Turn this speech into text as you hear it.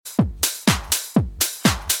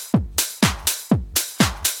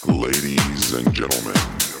Ladies and gentlemen,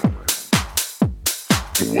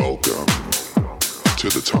 welcome to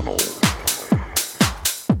the tunnel.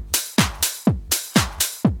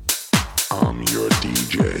 I'm your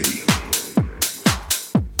DJ,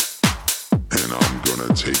 and I'm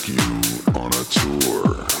gonna take you on a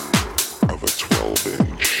tour of a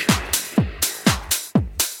 12-inch.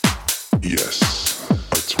 Yes,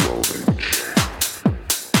 a 12-inch.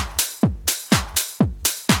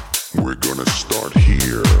 We're gonna start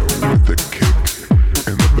here with the kick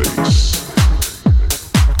and the bass.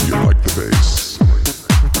 You like the bass?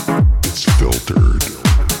 It's filtered.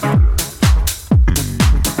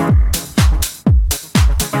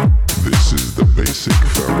 This is the basic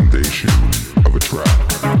foundation of a track.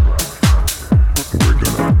 We're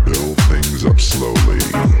gonna build things up slowly.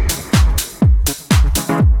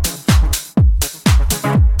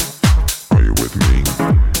 Are you with me?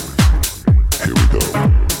 Here we go.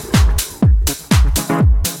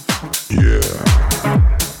 Yeah.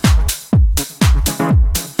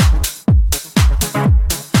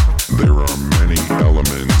 There are many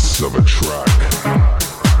elements of a track.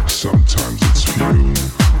 Sometimes it's few,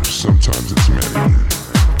 sometimes it's many.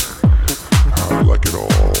 I like it all.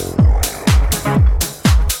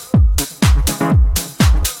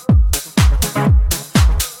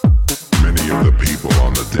 Many of the people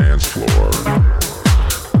on the dance floor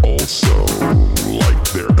also like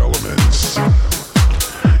their elements.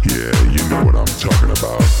 Yeah, you know what I'm talking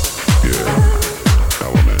about. Yeah,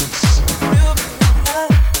 elements.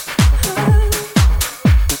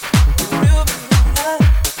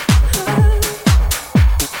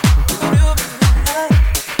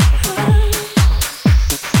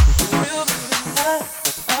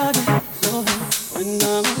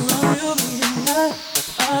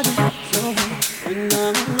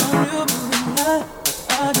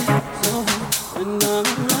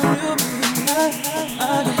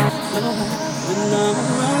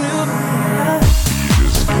 You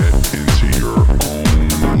just get into your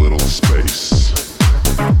own little space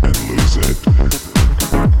and lose it.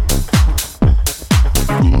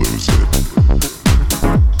 Lose it.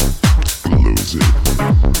 Lose it.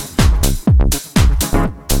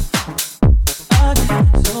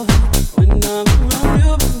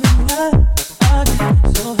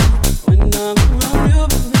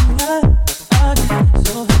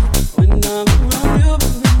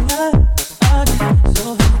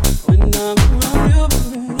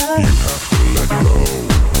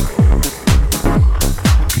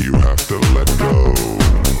 You have to let go.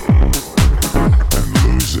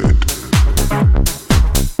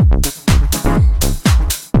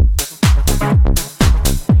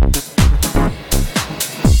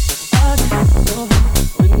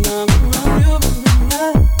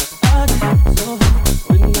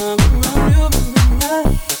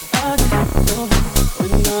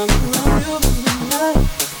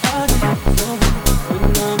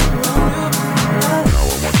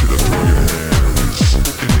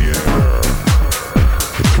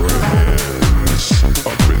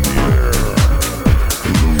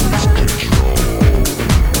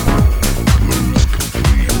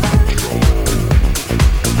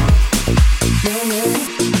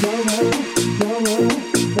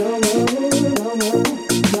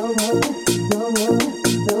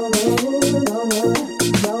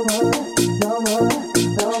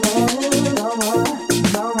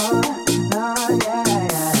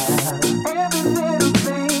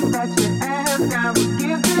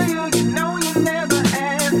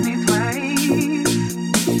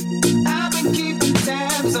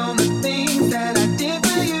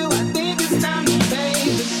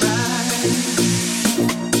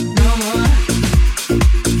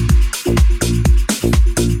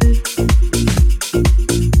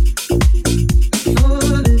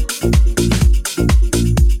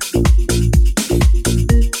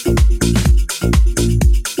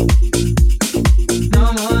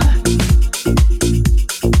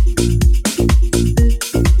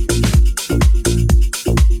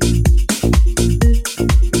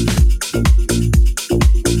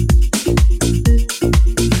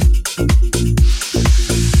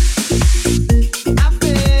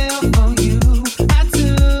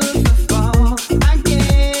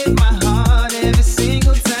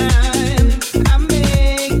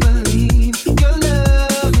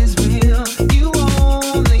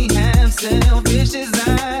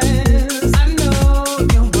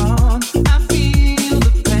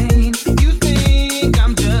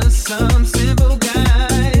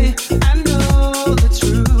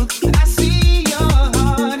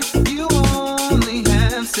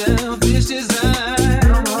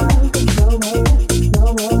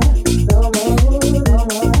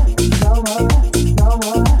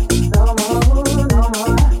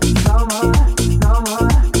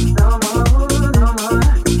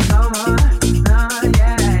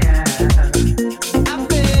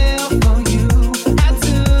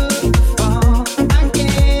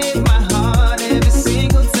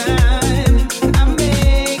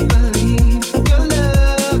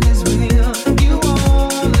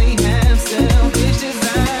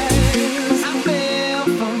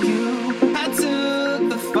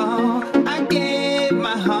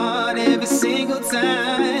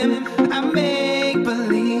 time. I make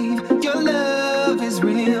believe your love is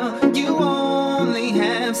real. You only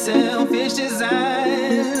have selfish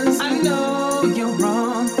desires. I know you're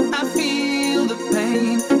wrong. I feel the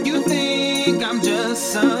pain. You think I'm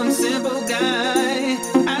just some simple guy.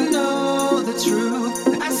 I know the truth.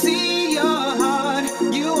 I see your heart.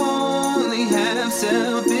 You only have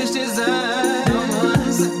selfish desires. No more,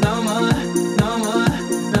 no more, no more,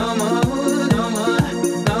 no more, no more,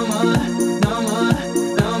 no more, no more,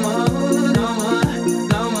 no more, no more,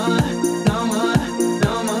 no more, no more,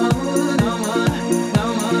 no more, no more, no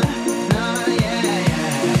more, no, yeah,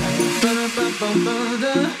 yeah.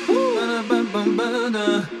 Ba-da-ba-bum-ba-da, ba-da-ba-bum-ba-da,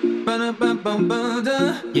 ba-da-ba-bum-ba-da,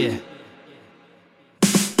 yeah.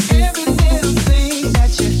 Every little thing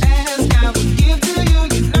that you ask, I will give to you.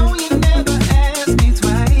 You know you never ask me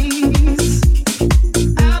twice.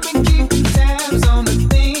 I've been keeping tabs on the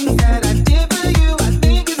things that I did for you. I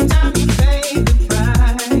think it's time you pay the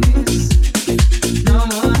price. No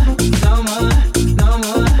more, no more, no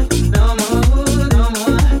more, no more, no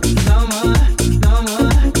more, no more, no more,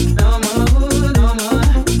 no more, no more, no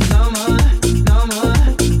more, no more,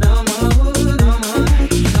 no more, no more,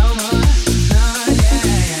 no more, yeah,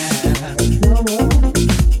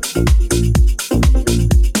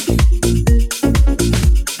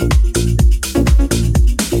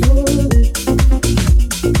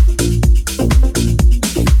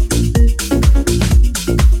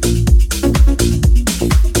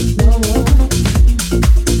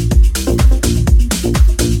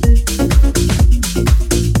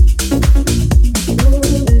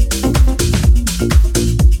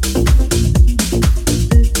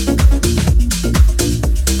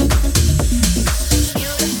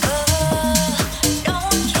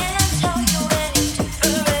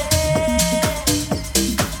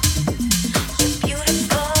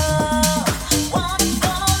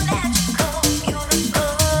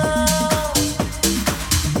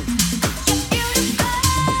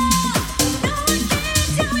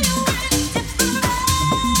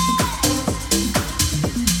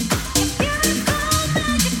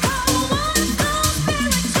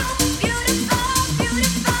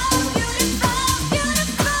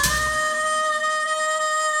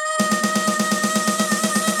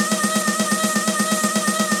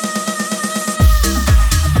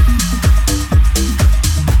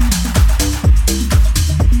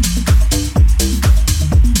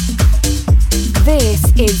 This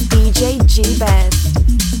is DJ G Best.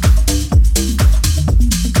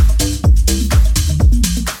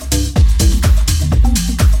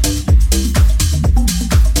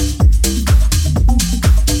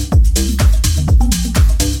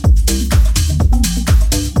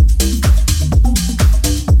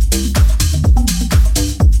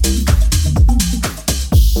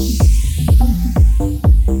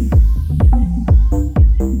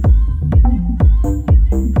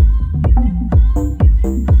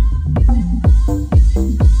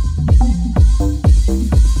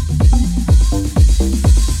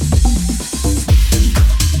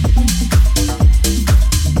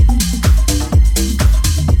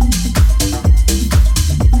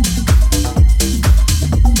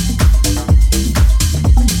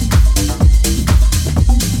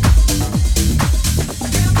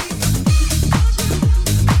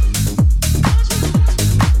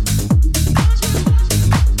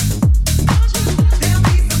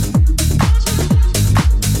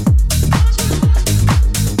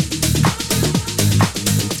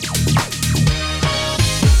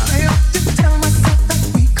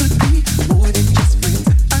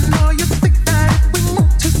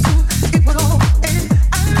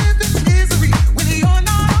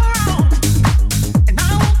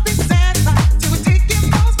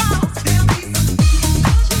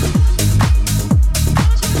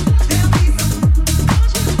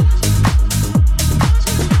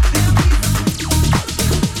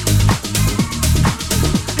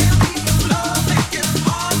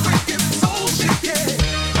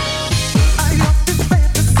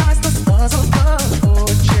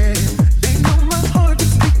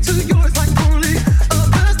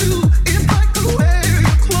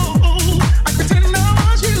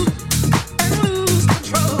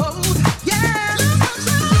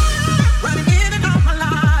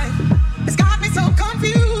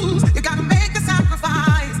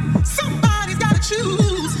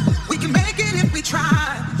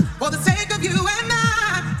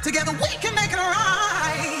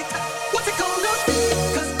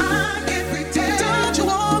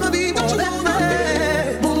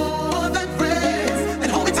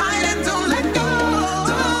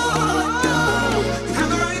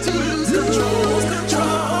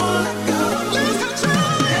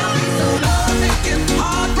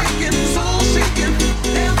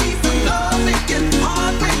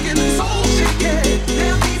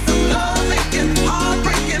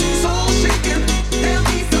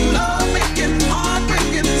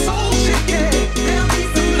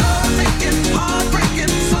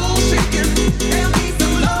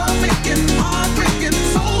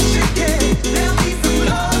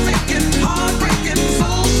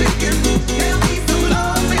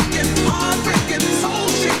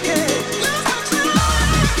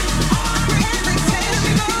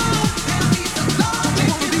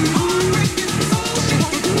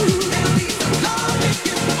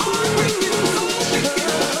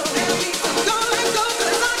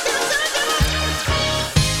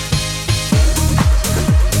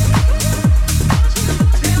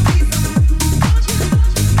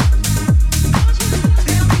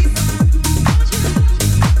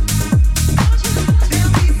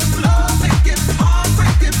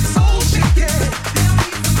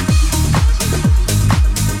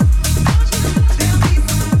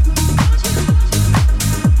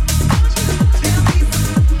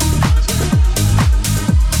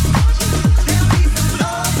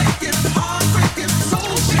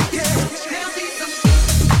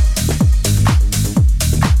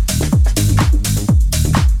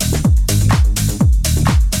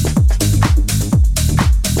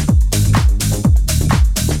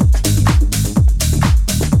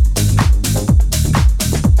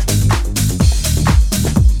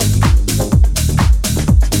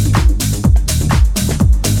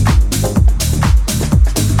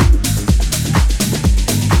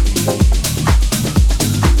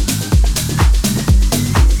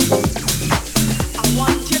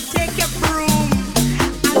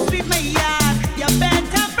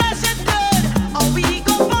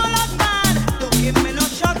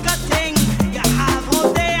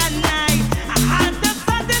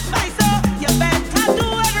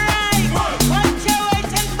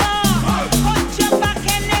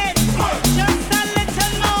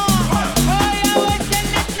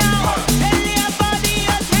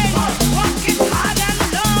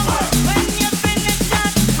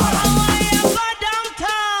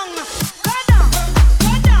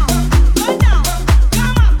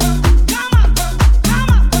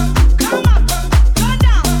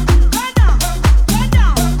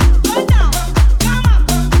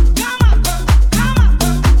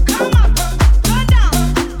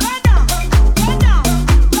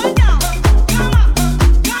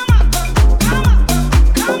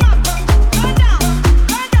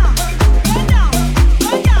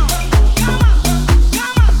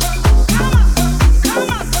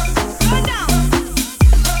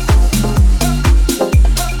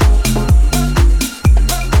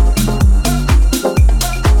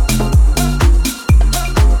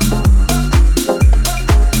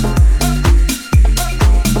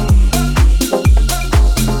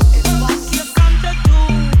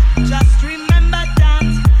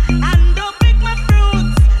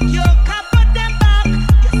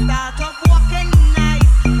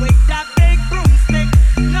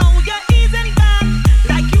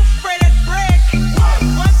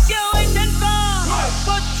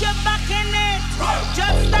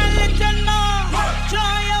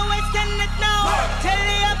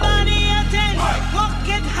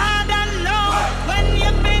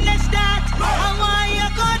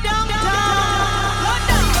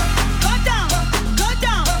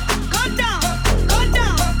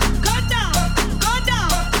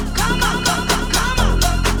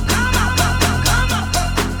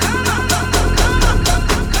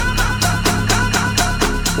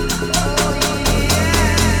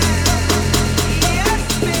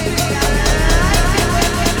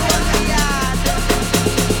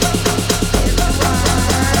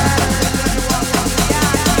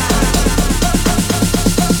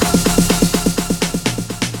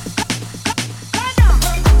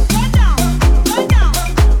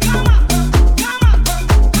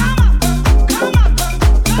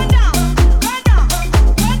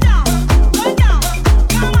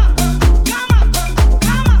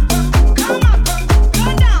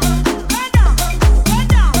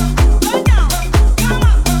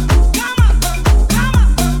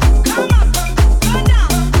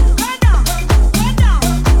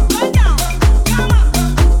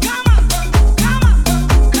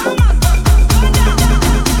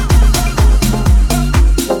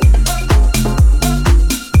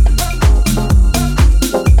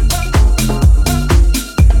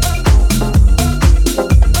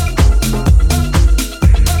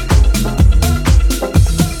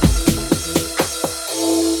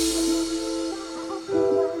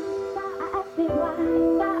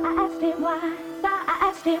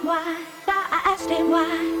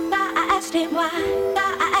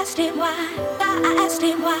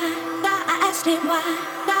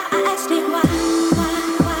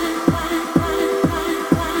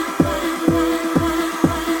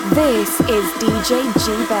 This is DJ G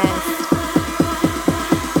Best.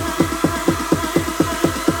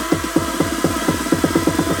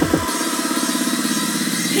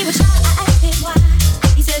 He was shy, I asked him why.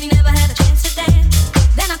 He said he never had a chance to dance.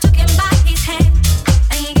 Then I took him by his hand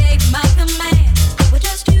and gave him my command. Well,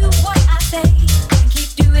 just do what I say and keep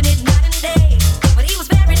doing it night and day. But he was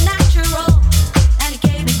very natural and he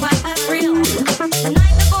gave me quite a thrill. The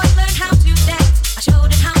night the boy learned how to dance, I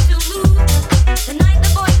showed him how to move. The night the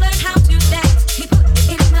boy learned how to dance, he put it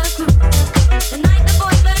in the groove. The night the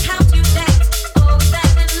boy learned how to dance, oh, we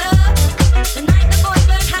fell in love. The night the boy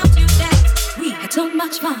learned how to dance, we had so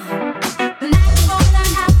much fun. The night the boy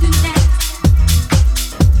learned how to dance.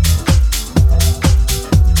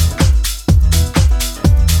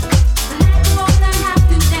 The night the boy learned how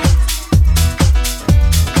to dance.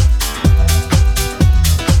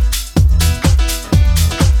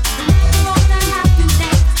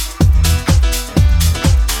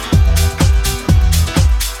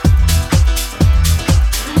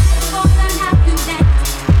 The night the boy learned how to dance.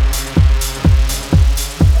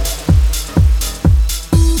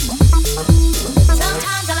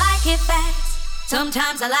 Sometimes I like it fast,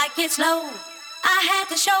 sometimes I like it slow. I had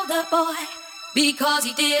to show the boy because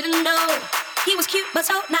he didn't know. He was cute but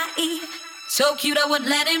so naive, so cute I wouldn't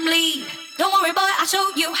let him leave. Don't worry boy, I'll show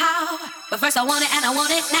you how, but first I want it and I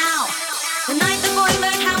want it now. The night the boy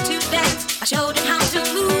learned how to dance, I showed him how to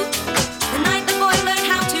move. The night the boy learned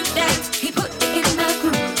how to dance, he put it in the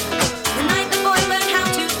groove. The night the boy learned how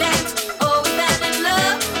to dance, oh, we fell in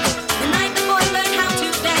love. The night the boy learned how to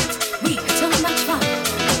dance, we had so much fun.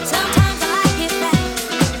 Sometimes I like it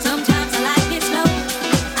fast, sometimes I like it slow.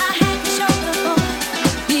 I had to show the boy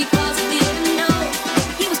because he didn't know.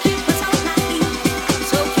 He was cute but so naive,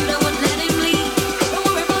 so cute I wouldn't let him leave. Don't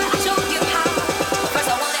worry boy, I'll show you how, but first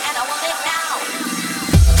I want it and I want it now.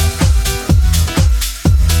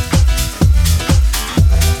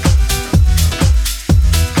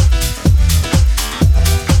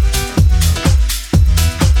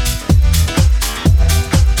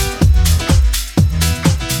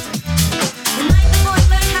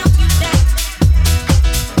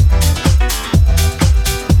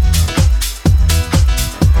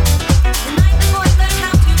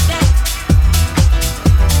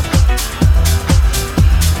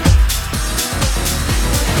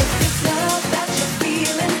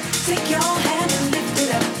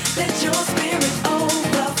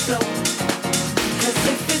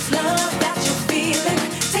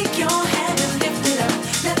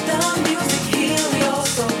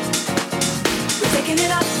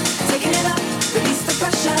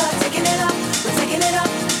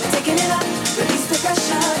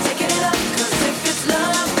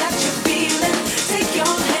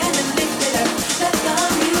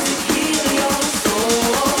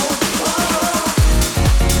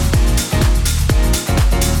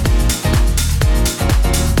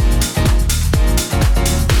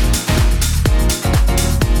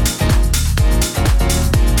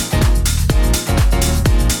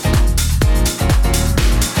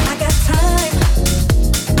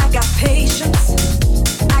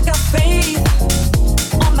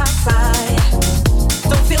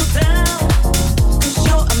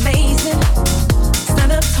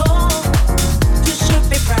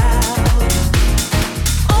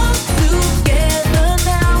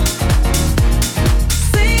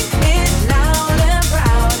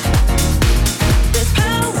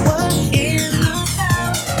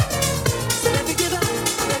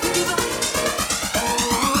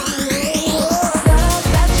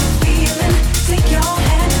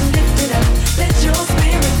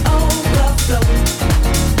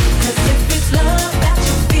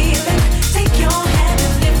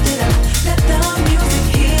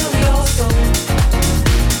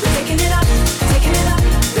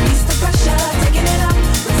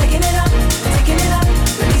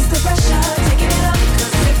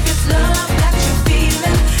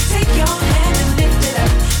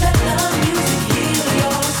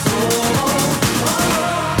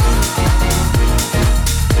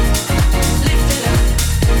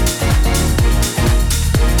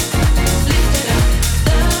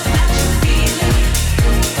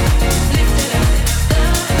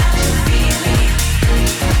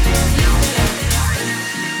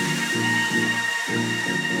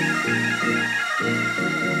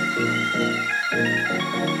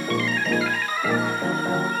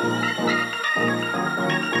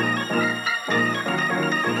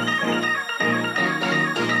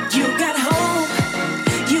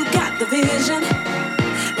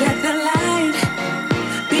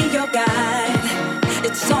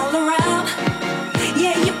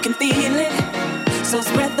 So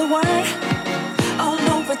spread the word all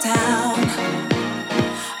over town.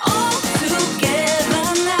 All together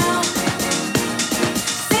now.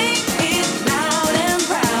 Sing it loud and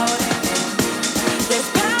proud. There's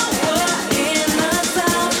power in the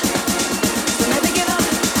sound. So never give up,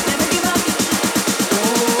 never give up.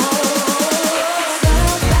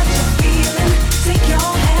 Love that you're feeling. Take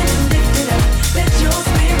your hand and lift it up. Let your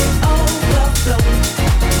spirit overflow.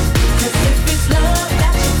 'Cause if it's love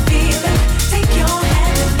that you're feeling, take your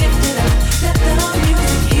hand and lift it up. Let the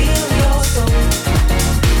music heal your soul.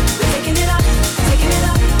 We're taking it up,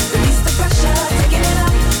 release the pressure. Taking it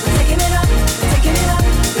up, we're taking it up,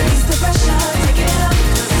 release the pressure. Taking it up,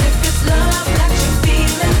 'cause if it's love that you're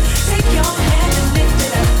feeling, take your hand and lift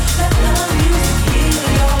it up. Let the music heal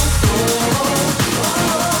your soul.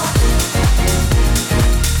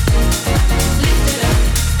 Lift it up, lift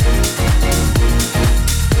it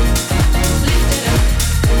up, lift it up.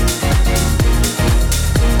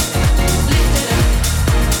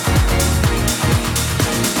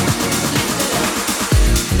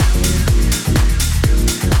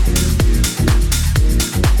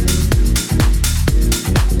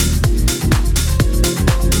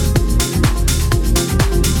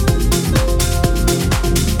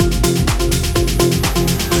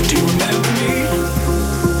 Do you remember me?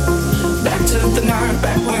 Back to the night,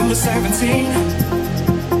 back when we're 17.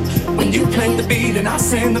 When you played the beat and I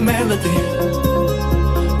sang the melody.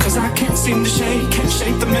 'Cause I can't seem to can't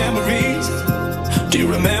shake the memories. Do you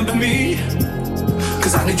remember me?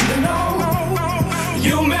 'Cause I need you to know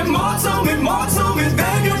you meant more to me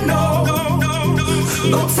than you know.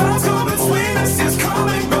 No time's coming, sweetness is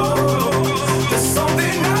coming, go. There's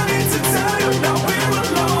something I need to tell you, now we're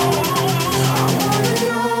alone. I wanna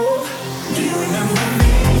know, do you remember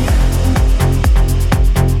me?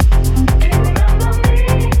 Do you remember me?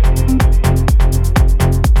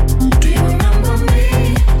 Do you remember me?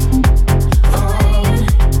 Oh,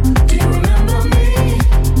 do you remember me?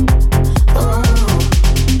 Oh,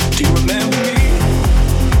 do you remember me?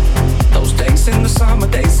 Those days in the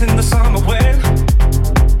summer when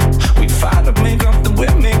we finally make up that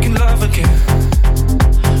we're making love again.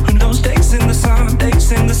 And those days in the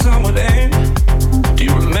summer then, do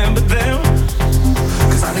you remember them?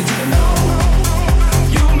 'Cause I need you to know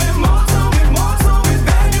you meant more to me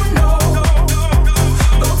than you know.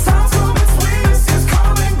 Though time's coming, sweetness is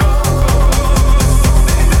coming, go.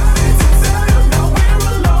 Something I need to tell you, now we're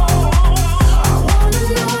alone. I wanna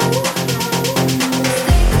know.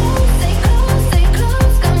 Stay close, stay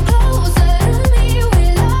close, come closer to me. We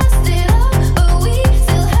lost it all, but we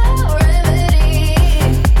still have remedy.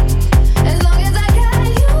 As long as I got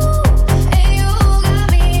you and you got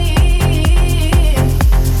me.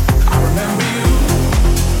 I remember you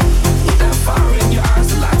with that fire in your eyes,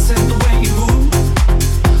 the lights and the way you move.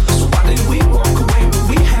 So why did we walk away when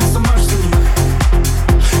we had so much to lose?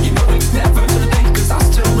 You know it's never too late, 'cause I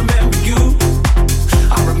still remember you.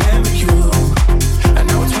 I remember you, and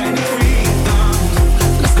now it's 23 done.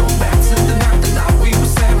 Let's go back to the night we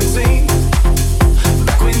were 17.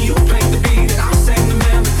 Back when you played the beat and I sang the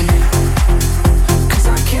melody. 'Cause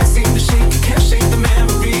I can't seem to can't shake the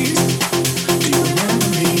memories. Do you remember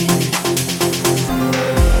me?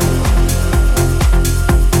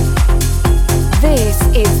 This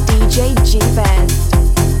is DJ G Best.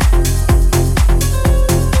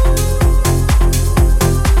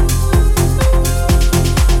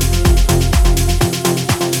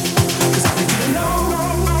 'Cause I need you to know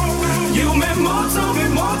you meant more to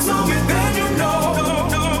me than you know.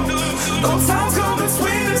 Though time's coming,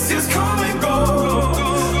 sweetness is coming, go.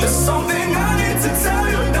 There's something I need to tell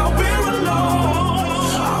you, now we're alone.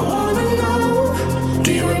 I wanna know,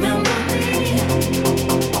 do you remember me?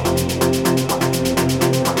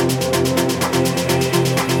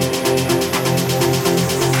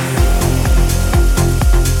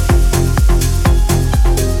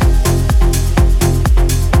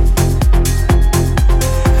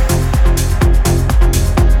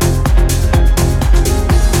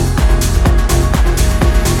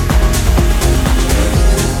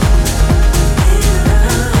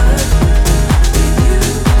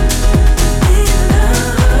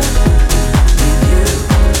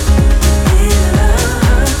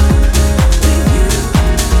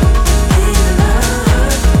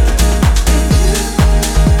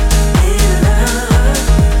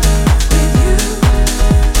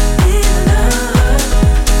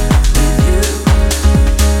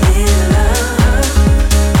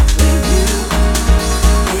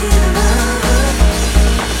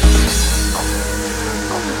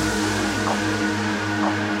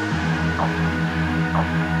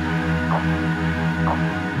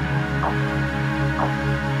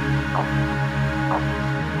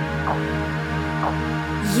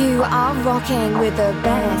 You are rocking with the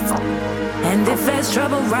best. And if there's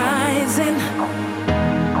trouble rising,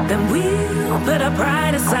 then we'll put our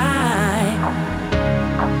pride aside.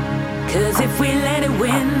 'Cause if we let it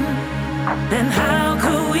win, then how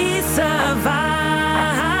could we survive?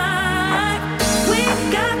 We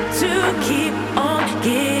got to keep on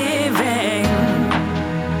giving.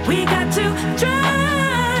 We got to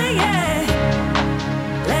try, yeah.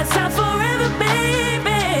 Let's start forever,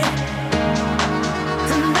 baby.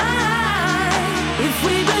 Tonight, if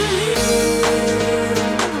we believe,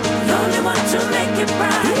 you only want to make it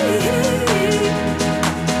right.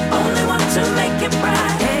 Only want to make it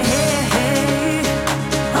right. Hey, hey, hey.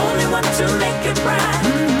 Only want to make it right.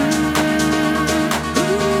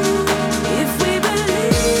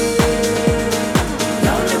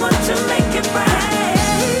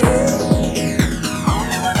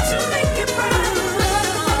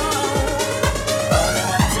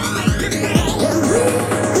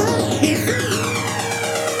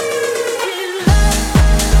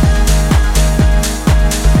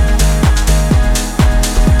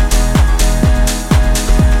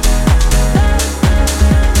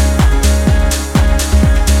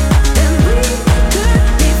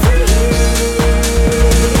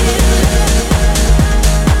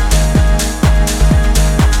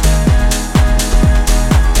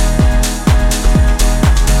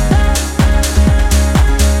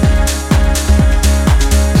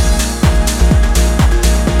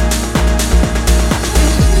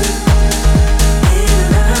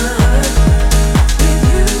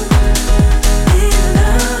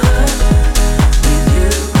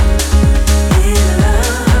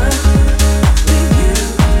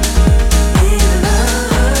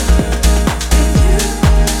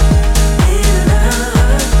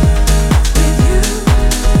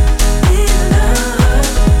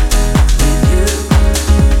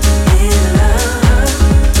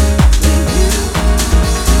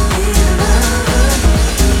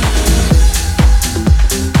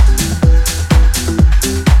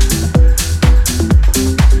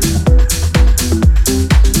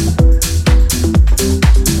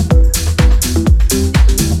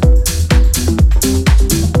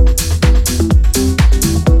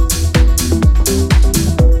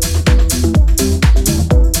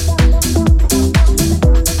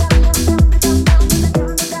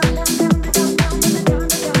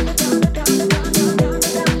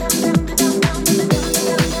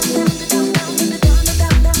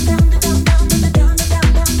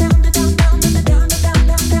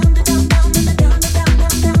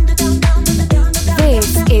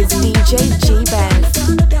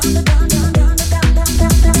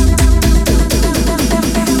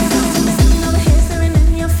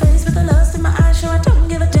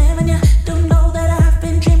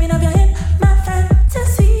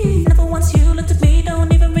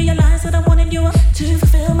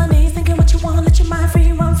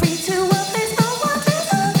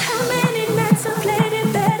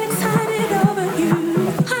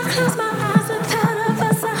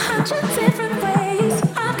 Different ways.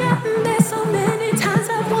 I've gotten there so many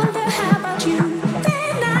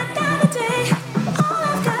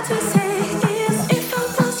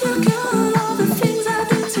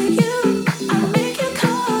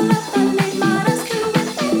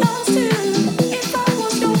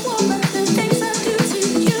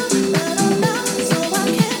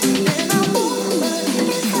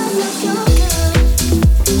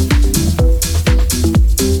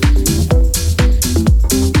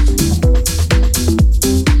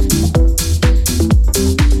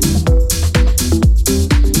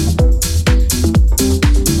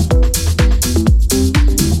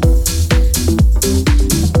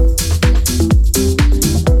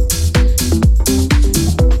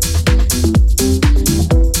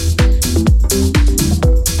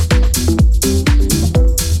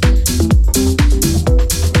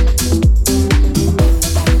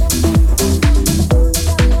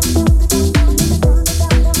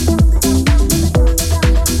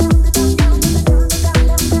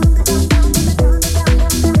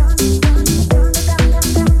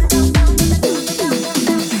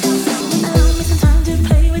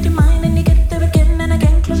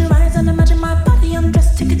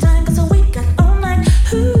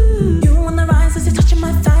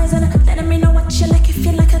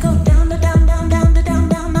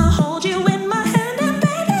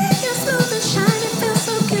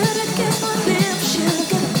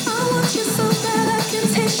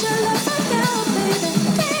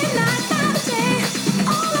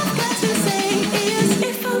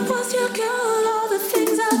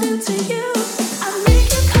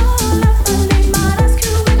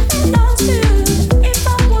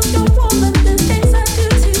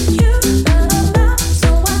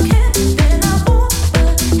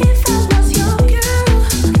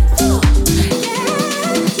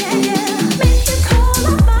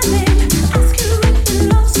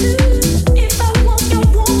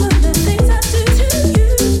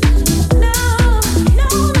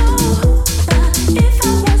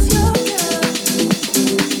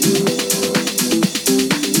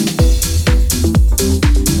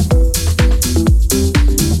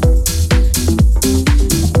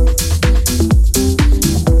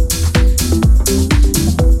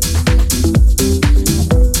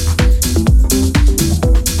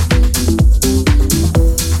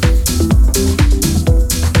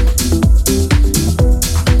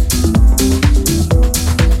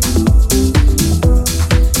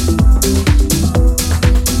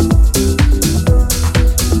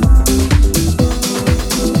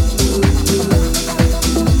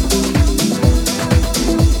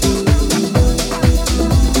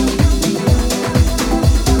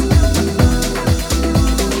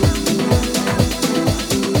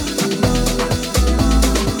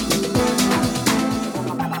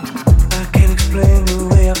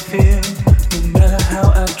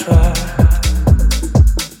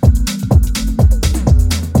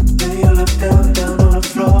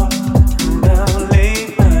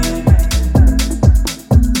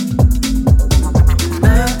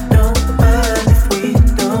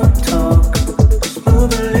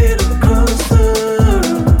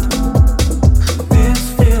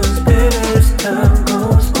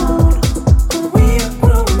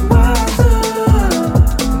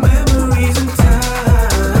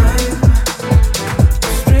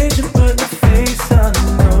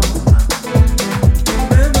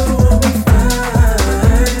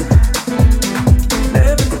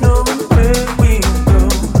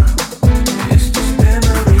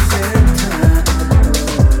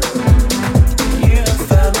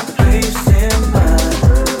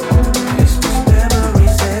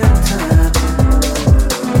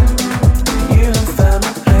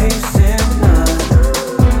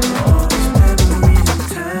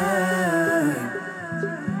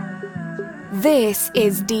This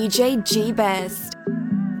is DJ G Best.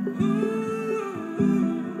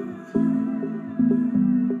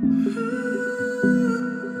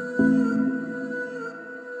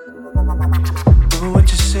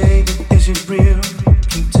 What you say, is it real?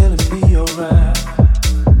 Keep telling me you're right.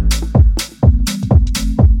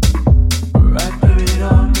 Right where it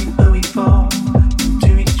all meet where we fall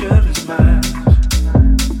to each other's minds.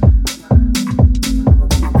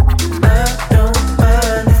 I don't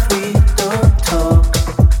mind if we don't talk.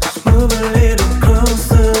 Just move a little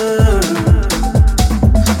closer.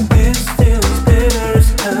 This still is better as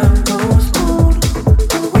time goes on.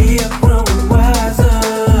 We are growing wiser.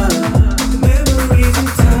 Memories in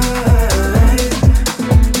time.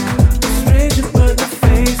 Stranger but the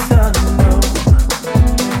face I know.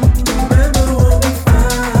 Remember what we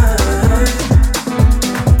find.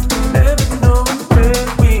 Never knowing where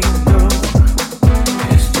we go.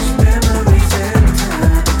 It's just memories and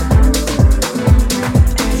time.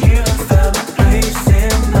 And you have found a place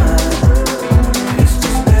in mine. It's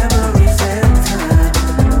just memories and time.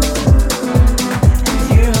 And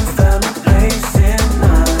you have found a place in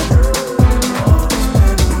mine. Oh,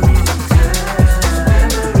 it's memories and time.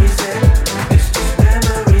 Memories and it's just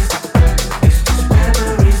memories. It's just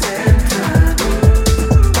memories and time.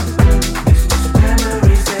 It's just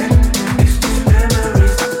memories and it's just memories. It's just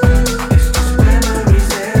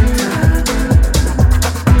memories and time.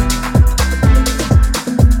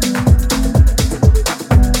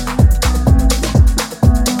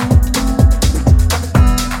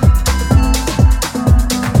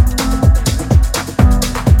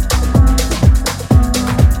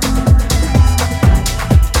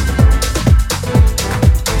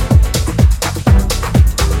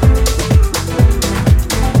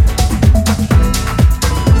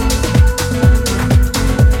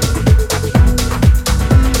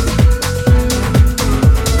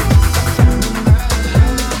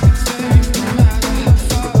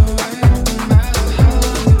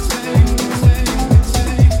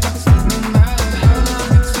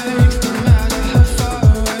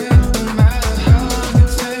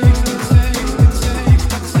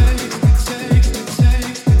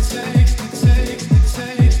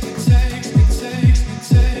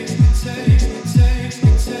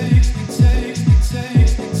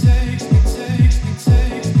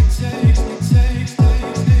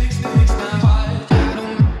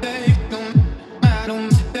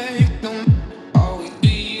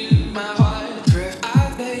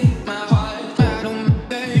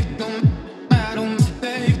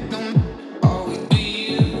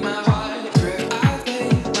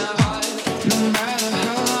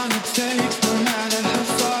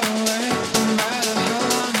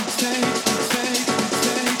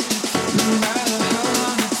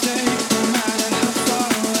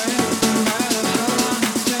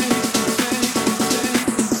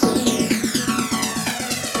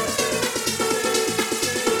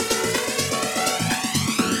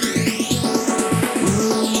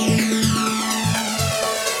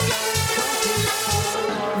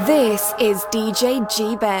 This is DJ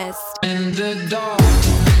G Best. In the dark.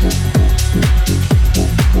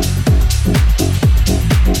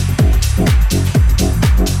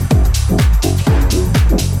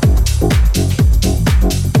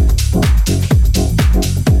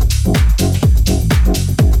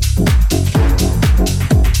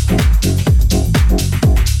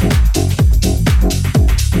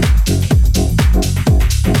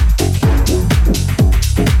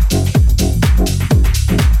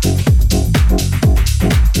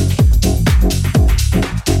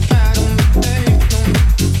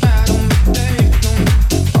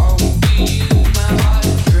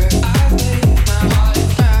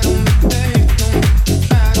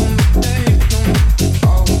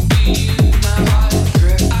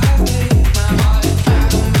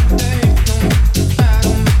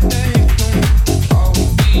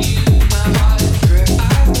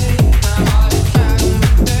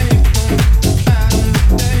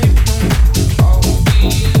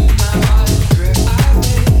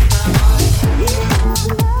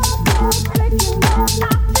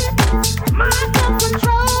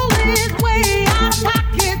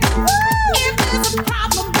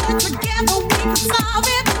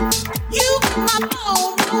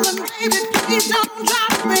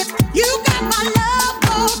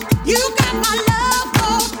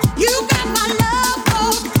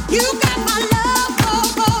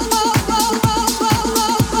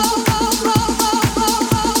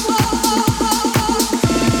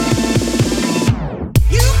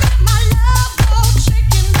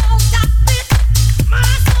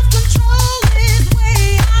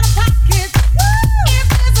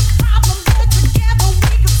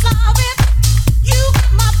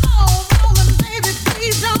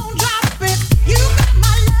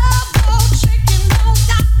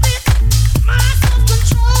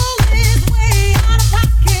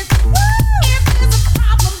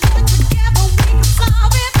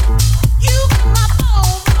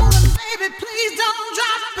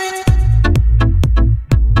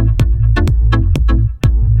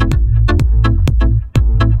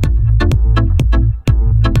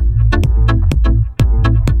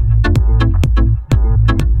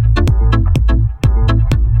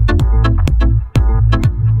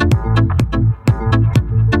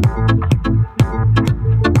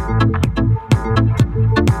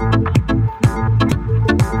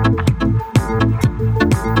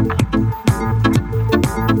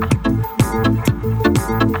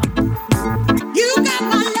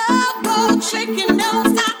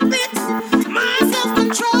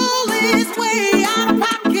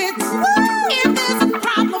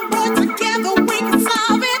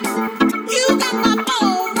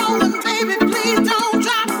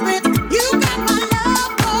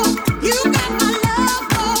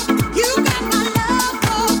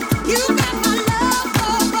 Control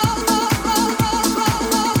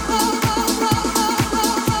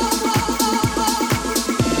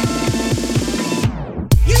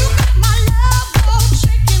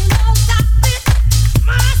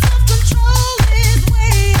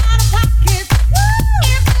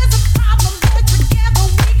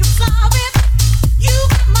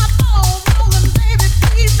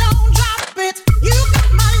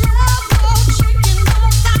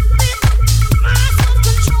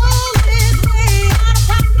it.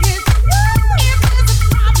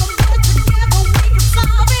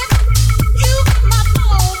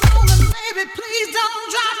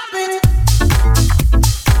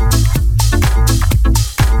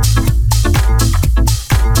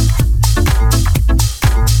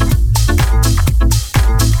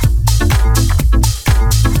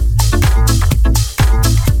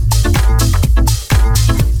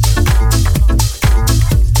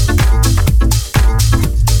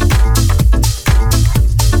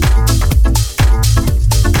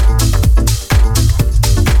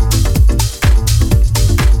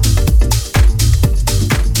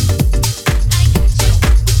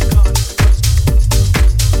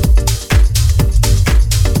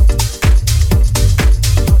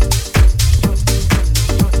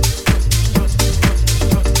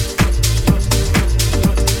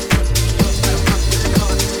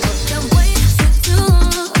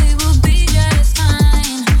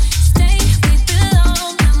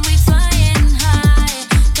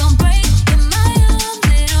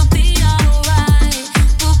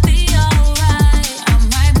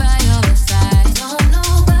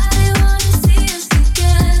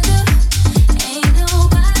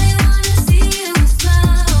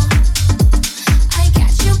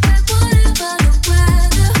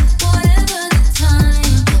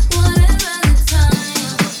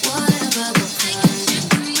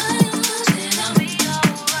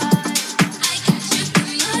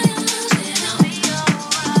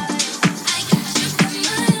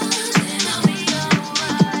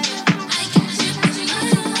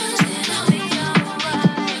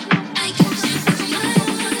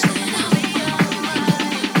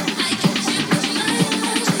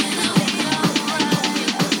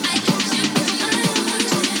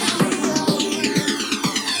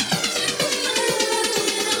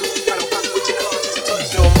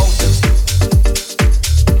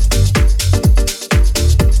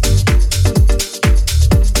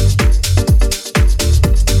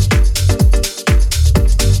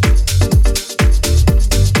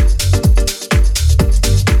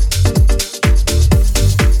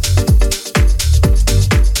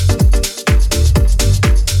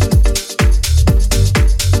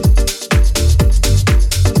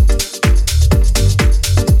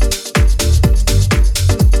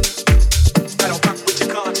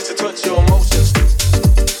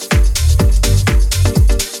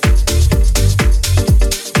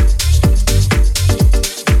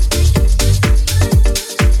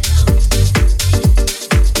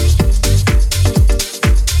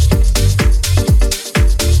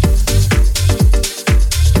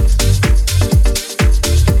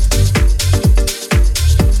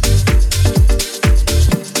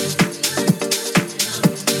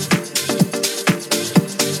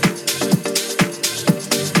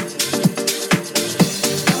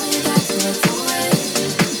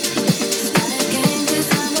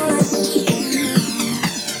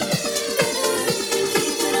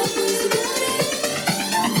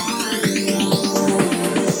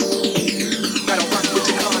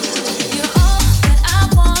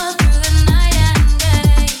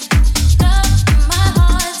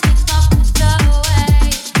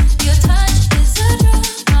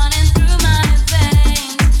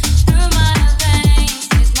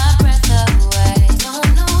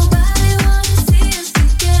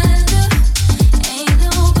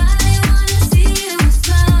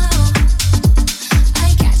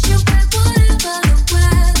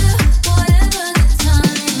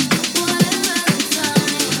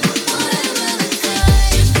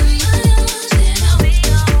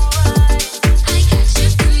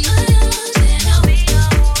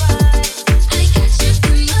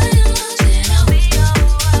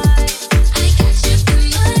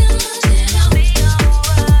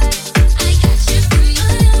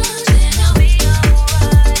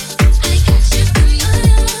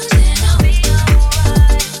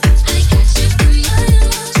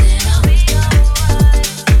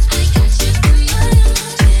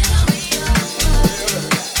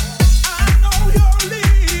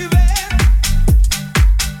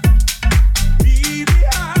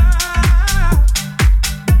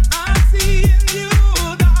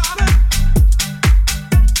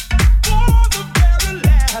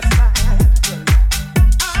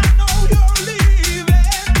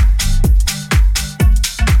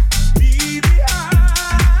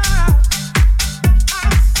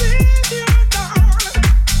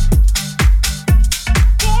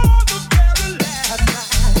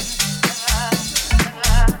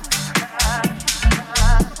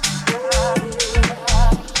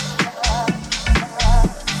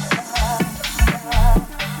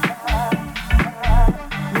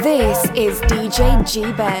 is DJ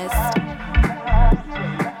G Best.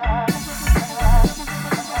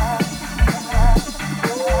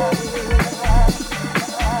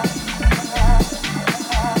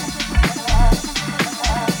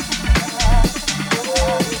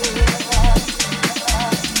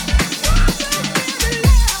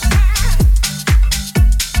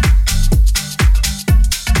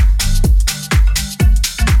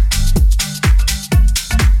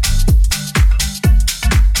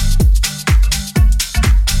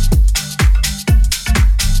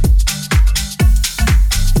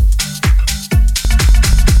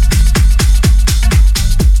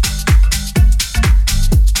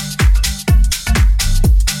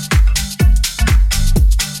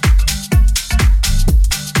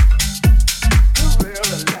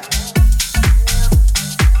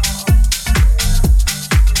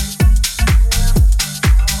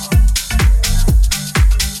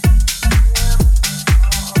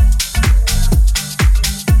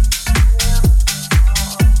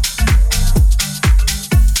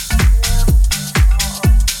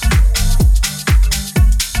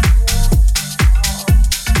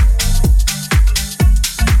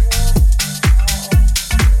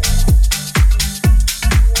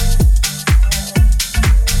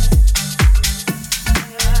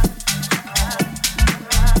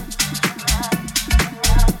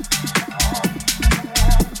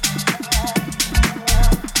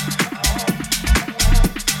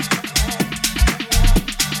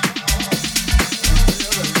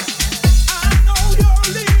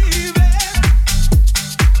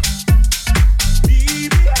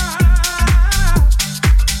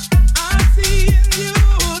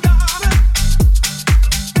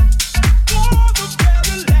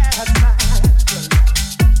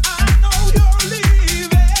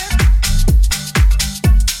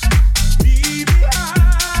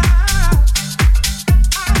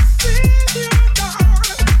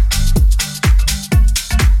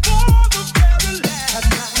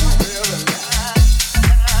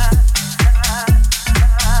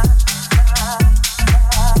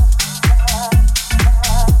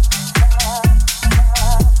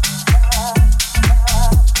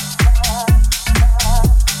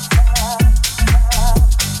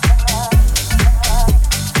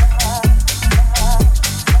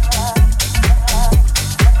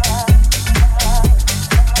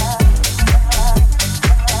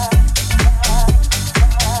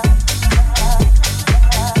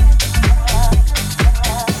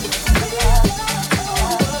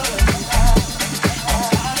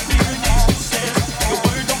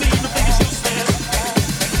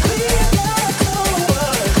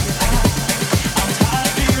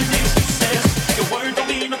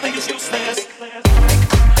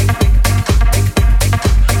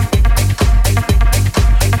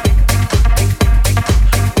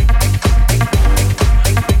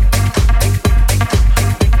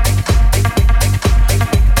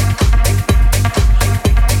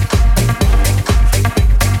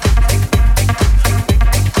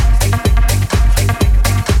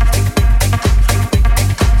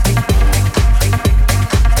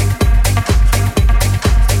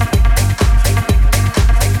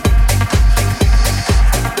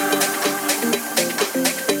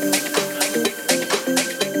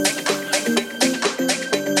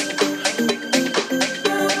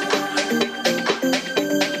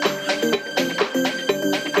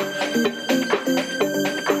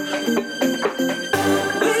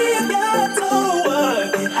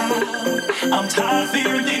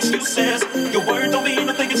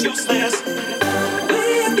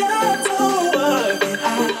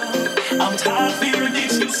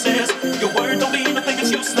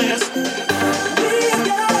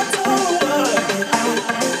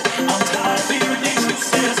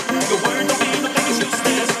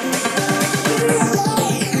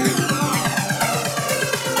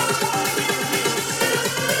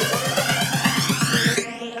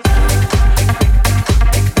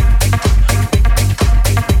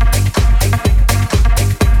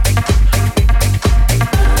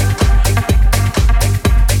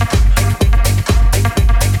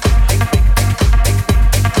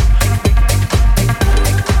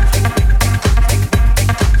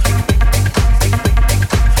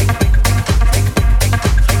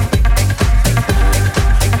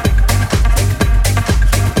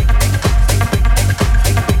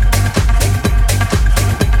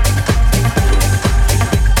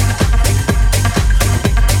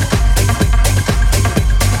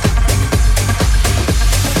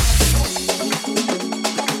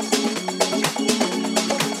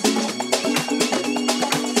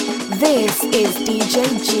 This is DJ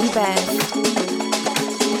G Best.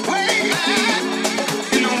 Way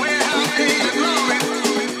back in the warehouse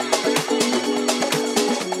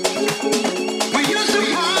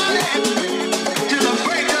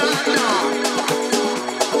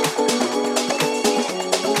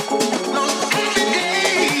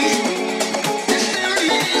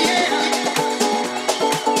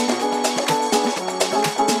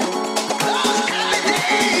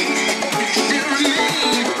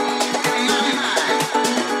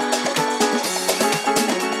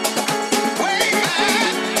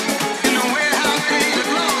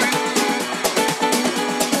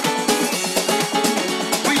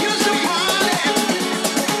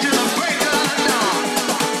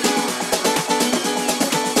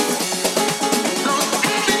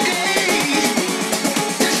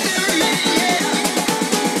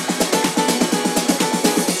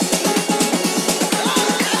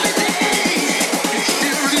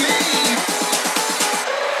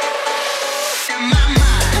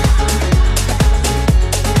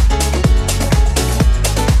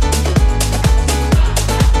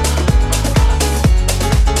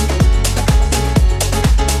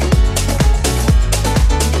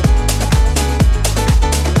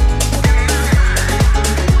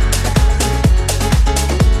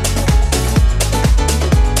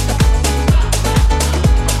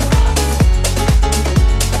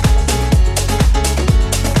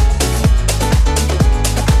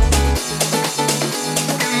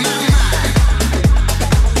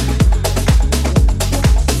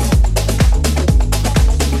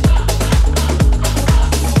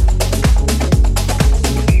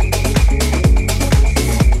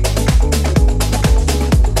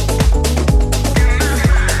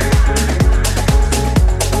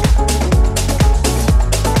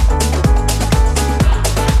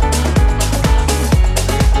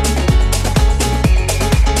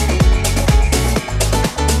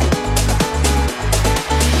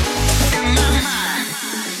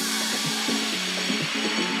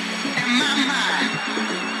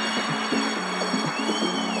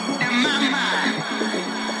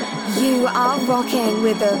You are rocking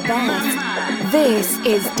with the best. This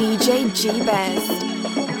is DJ G Best.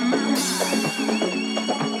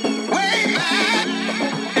 Way back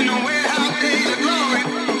in the warehouse days of glory,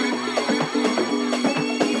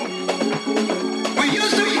 we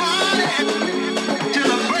used to party till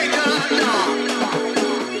the break of dawn.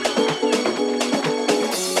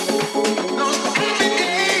 Those happy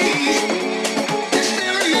days, they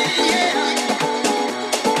still remain, yeah.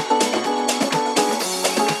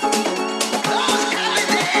 Those happy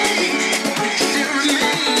days still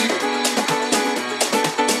remain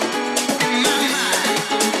in my mind,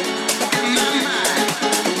 in my mind,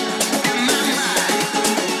 in my mind,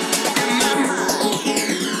 in my mind.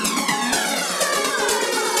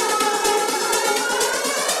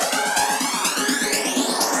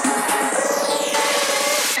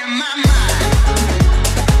 In my mind.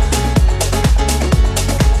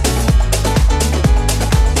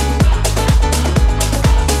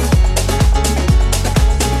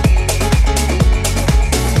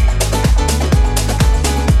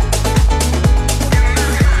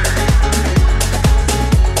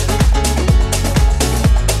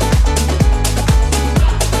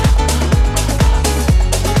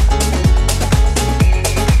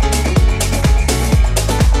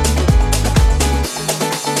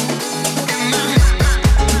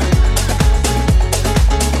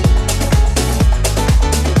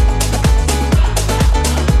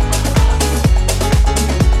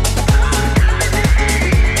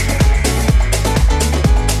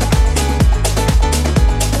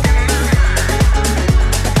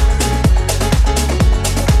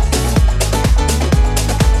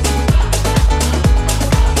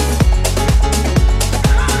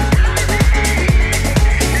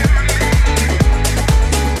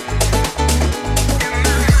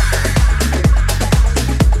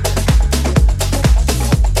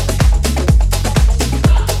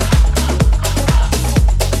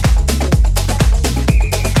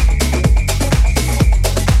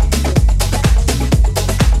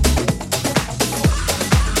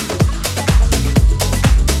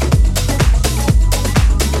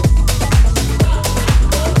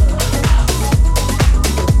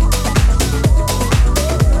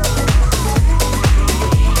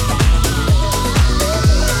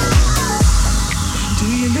 Do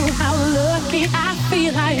you know how lucky I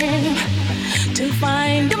feel I am to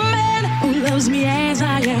find a man who loves me as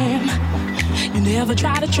I am? You never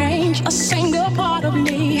try to change a single part of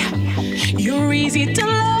me. You're easy to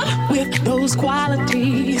love with those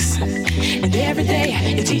qualities. And every day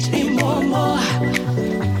you teach me more and more.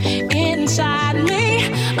 Inside me,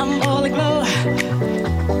 I'm all aglow.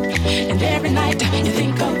 And every night you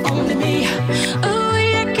think of only me. Oh,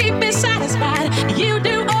 you keep me satisfied. You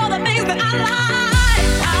do all the things that I like.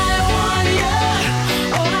 I want you.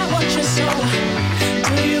 Oh, I want you so.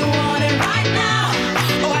 Do you want it right now?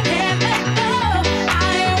 Oh, I can't let go. I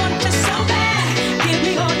want you so bad. Give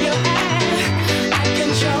me all you have. I can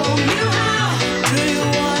show you how. Do you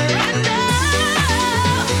want it right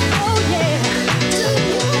now? Oh, yeah. Do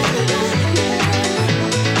you want it right now?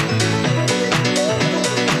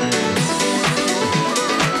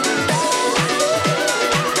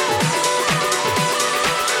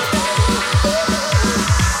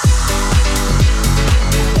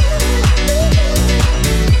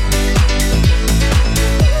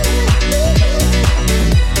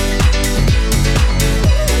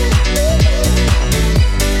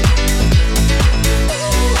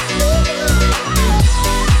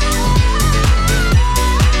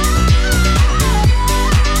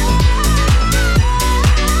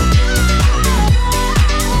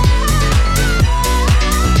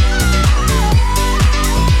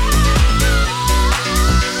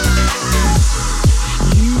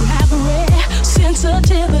 You have a rare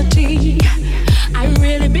sensitivity. I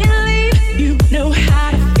really believe you know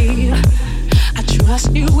how to feel. I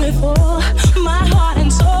trust you with all my heart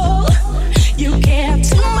and soul. You care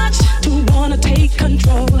too much to wanna take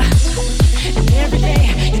control. And every day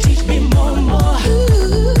you teach me more and more.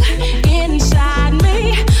 Ooh, inside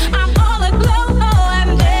me, I'm all aglow.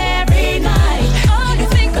 And every night, oh, you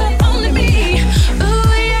think of only me.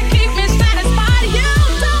 Ooh, you keep me satisfied. You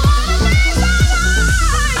do all the things I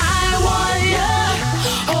like. I want you.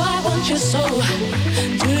 Oh, I want you so.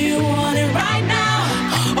 Do you want it right now?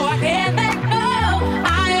 Oh, I can't let go.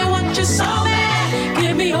 I want you so bad.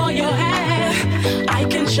 Give me all you have. I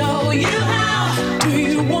can show you how. Do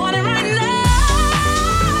you want it right now?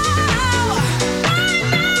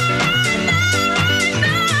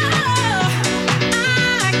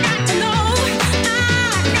 I got to know.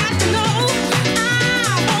 I got to know.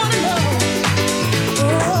 I wanna know.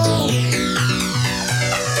 Oh.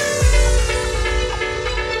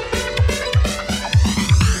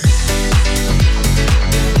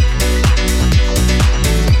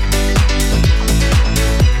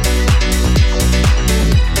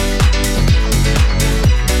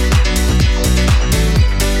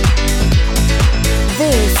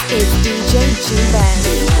 G Best.